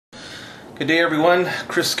Good day everyone,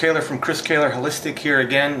 Chris Kehler from Chris Kehler Holistic here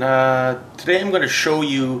again. Today I'm going to show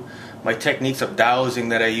you my techniques of dowsing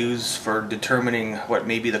that I use for determining what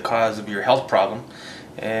may be the cause of your health problem.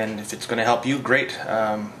 And if it's going to help you, great.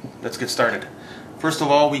 Let's get started. First of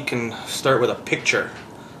all, we can start with a picture.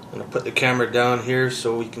 I'm going to put the camera down here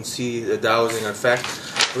so we can see the dowsing effect.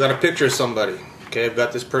 I've got a picture of somebody. Okay, I've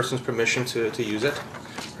got this person's permission to use it.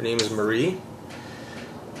 Her name is Marie.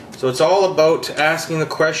 So it's all about asking the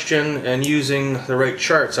question and using the right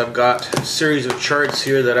charts. I've got a series of charts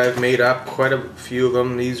here that I've made up, quite a few of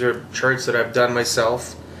them. These are charts that I've done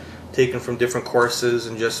myself, taken from different courses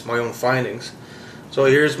and just my own findings. So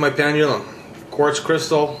here's my pendulum. Quartz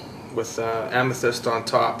crystal with amethyst on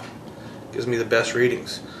top. Gives me the best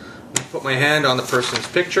readings. I put my hand on the person's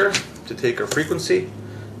picture to take her frequency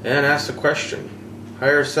and ask the question.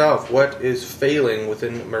 Higher self, what is failing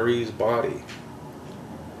within Marie's body?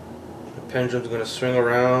 Pendulum's going to swing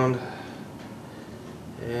around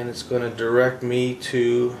and it's going to direct me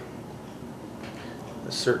to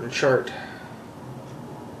a certain chart.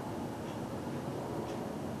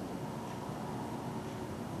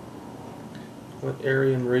 What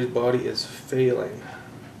area in Marie's body is failing?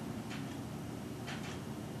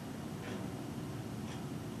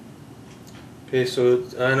 Okay, so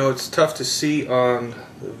I know it's tough to see on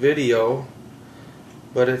the video,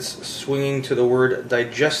 but it's swinging to the word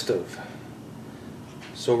digestive.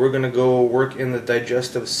 So we're going to go work in the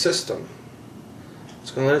digestive system.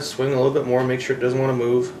 It's going to let it swing a little bit more, make sure it doesn't want to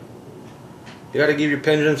move. You got to give your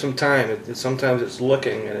pendulum some time. Sometimes it's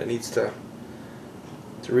looking and it needs to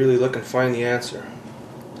really look and find the answer.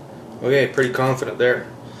 Okay, pretty confident there.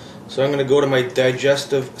 So I'm going to go to my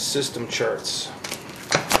digestive system charts.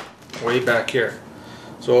 Way back here.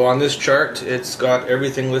 So on this chart, it's got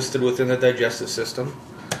everything listed within the digestive system.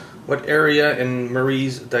 What area in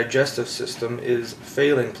Marie's digestive system is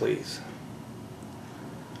failing, please?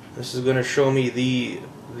 This is going to show me the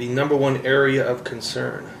number one area of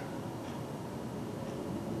concern.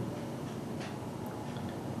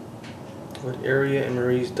 What area in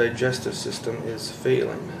Marie's digestive system is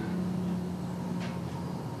failing?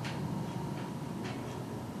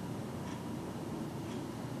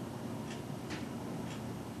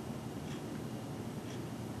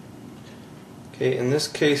 Okay, in this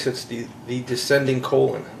case it's the descending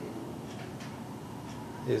colon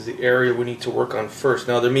is the area we need to work on first.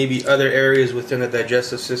 Now there may be other areas within the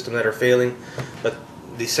digestive system that are failing, but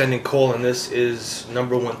descending colon, this is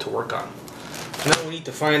number one to work on. Now we need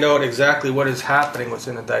to find out exactly what is happening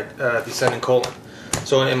within the descending colon.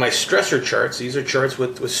 So in my stressor charts, these are charts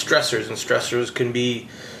with stressors, and stressors can be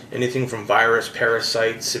anything from virus,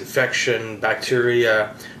 parasites, infection,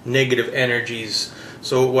 bacteria, negative energies.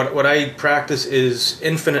 So what I practice is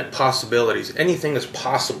infinite possibilities. Anything is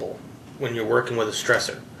possible when you're working with a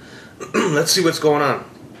stressor. Let's see what's going on.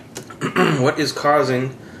 What is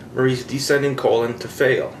causing Marie's descending colon to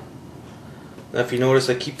fail? Now if you notice,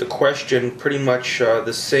 I keep the question pretty much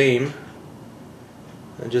the same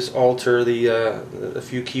and just alter a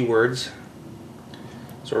few keywords.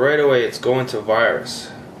 So right away it's going to virus.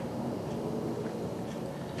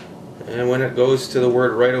 And when it goes to the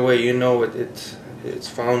word right away, you know it's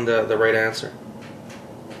found the right answer.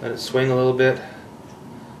 Let it swing a little bit.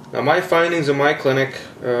 Now my findings in my clinic,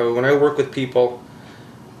 when I work with people,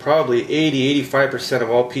 probably 80-85% of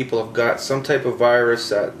all people have got some type of virus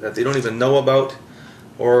that they don't even know about,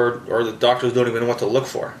 or the doctors don't even know what to look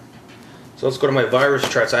for. So let's go to my virus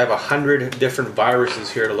charts. I have 100 different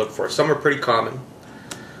viruses here to look for. Some are pretty common.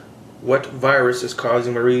 What virus is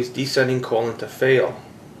causing Marie's descending colon to fail?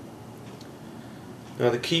 Now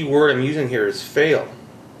the key word I'm using here is fail.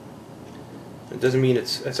 It doesn't mean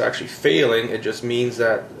it's actually failing, it just means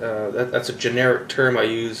that, that's a generic term I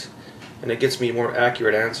use and it gets me a more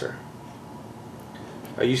accurate answer.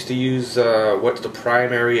 I used to use what's the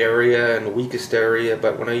primary area and the weakest area,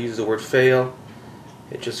 but when I use the word fail,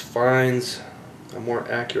 it just finds a more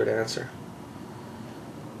accurate answer.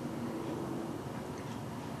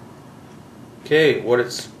 Okay, what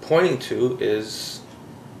it's pointing to is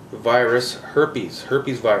the virus herpes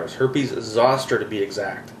virus, herpes zoster to be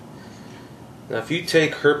exact. Now if you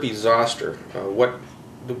take herpes zoster, what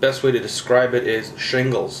the best way to describe it is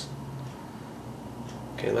shingles.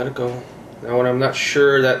 Okay, let it go. Now when I'm not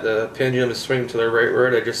sure that the pendulum is swinging to the right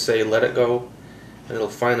word, I just say let it go and it'll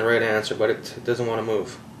find the right answer, but it doesn't want to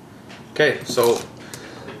move. Okay, so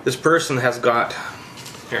this person has got,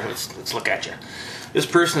 here let's look at you. This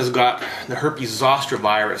person has got the herpes zoster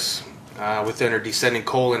virus within her descending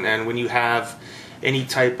colon, and when you have any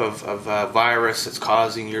type of virus that's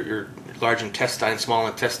causing your large intestine, small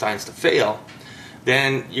intestines to fail,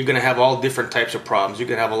 then you're going to have all different types of problems. You're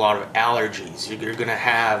going to have a lot of allergies. You're going to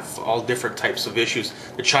have all different types of issues.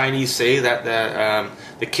 The Chinese say that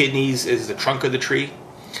the kidneys is the trunk of the tree.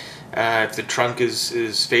 If the trunk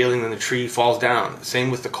is failing, then the tree falls down.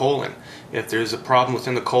 Same with the colon. If there's a problem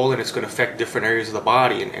within the colon, it's going to affect different areas of the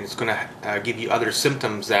body, and it's going to give you other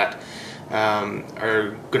symptoms that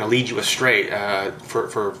are going to lead you astray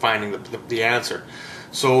for finding the answer.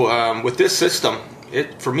 So with this system,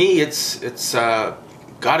 for me, it's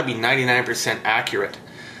got to be 99% accurate.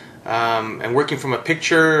 And working from a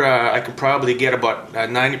picture, I could probably get about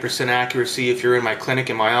 90% accuracy. If you're in my clinic,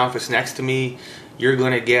 in my office next to me, you're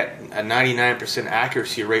going to get a 99%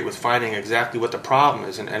 accuracy rate with finding exactly what the problem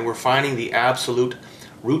is. And we're finding the absolute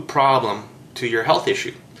root problem to your health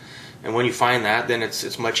issue. And when you find that, then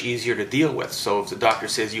it's much easier to deal with. So if the doctor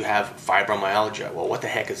says you have fibromyalgia, well, what the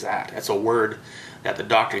heck is that? That's a word that the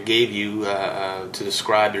doctor gave you to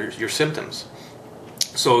describe your symptoms.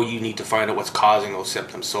 So you need to find out what's causing those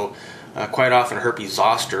symptoms. So quite often herpes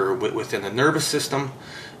zoster within the nervous system,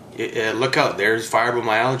 look out, there's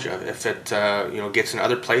fibromyalgia. If it gets in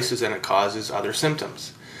other places, then it causes other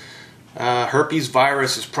symptoms. Herpes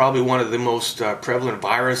virus is probably one of the most prevalent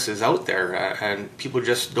viruses out there, and people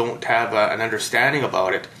just don't have an understanding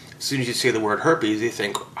about it. As soon as you say the word herpes, they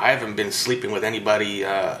think, I haven't been sleeping with anybody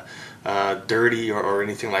dirty or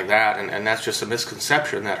anything like that, and that's just a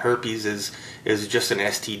misconception that herpes is just an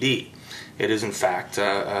STD. It is in fact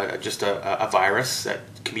just a virus that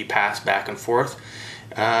can be passed back and forth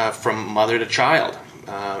from mother to child.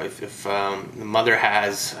 If the mother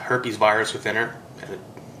has herpes virus within her,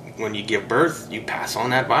 when you give birth, you pass on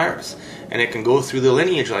that virus, and it can go through the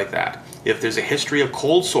lineage like that. If there's a history of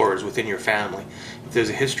cold sores within your family, if there's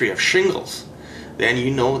a history of shingles, then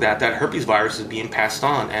you know that herpes virus is being passed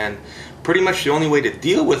on. And pretty much the only way to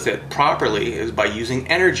deal with it properly is by using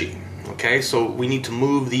energy. Okay, so we need to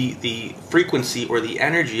move the frequency or the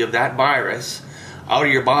energy of that virus out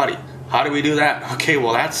of your body. How do we do that? Okay,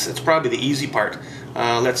 well it's probably the easy part.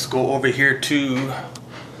 Let's go over here to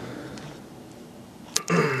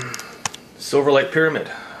Silver Light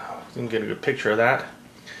Pyramid. You can get a good picture of that.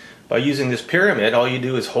 By using this pyramid, all you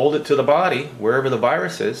do is hold it to the body, wherever the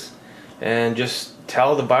virus is, and just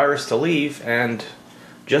tell the virus to leave, and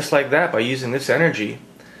just like that, by using this energy,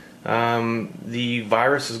 the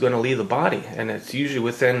virus is going to leave the body, and it's usually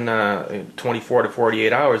within 24 to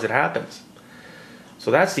 48 hours it happens.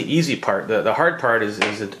 So that's the easy part. The hard part is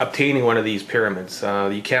obtaining one of these pyramids.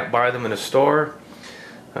 You can't buy them in a store.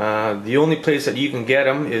 The only place that you can get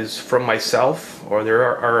them is from myself, or there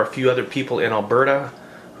are a few other people in Alberta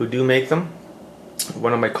who do make them.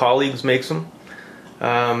 One of my colleagues makes them.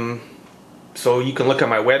 So you can look at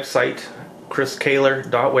my website,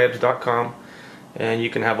 chriskehler.webs.com, and you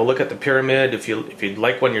can have a look at the pyramid. If you'd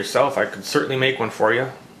like one yourself, I could certainly make one for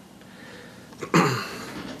you.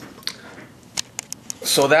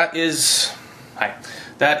 So that is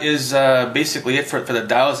basically it for the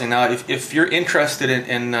dowsing. Now, if you're interested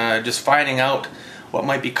in just finding out what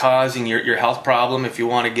might be causing your health problem, if you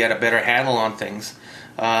want to get a better handle on things,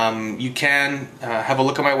 you can have a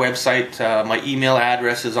look at my website. My email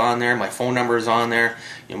address is on there. My phone number is on there.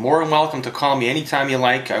 You're more than welcome to call me anytime you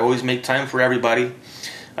like. I always make time for everybody.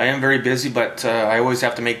 I am very busy, but I always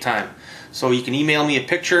have to make time. So you can email me a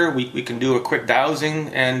picture. We can do a quick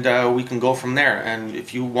dowsing, and we can go from there. And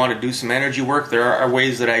if you want to do some energy work, there are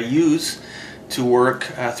ways that I use to work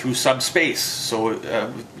through subspace, so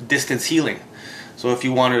distance healing. So if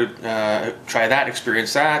you want to try that,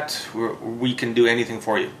 experience that, we can do anything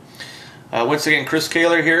for you. Once again, Chris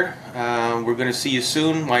Kehler here. We're going to see you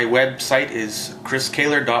soon. My website is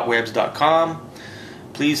chriskehler.webs.com.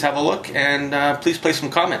 Please have a look, and please place some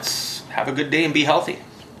comments. Have a good day and be healthy.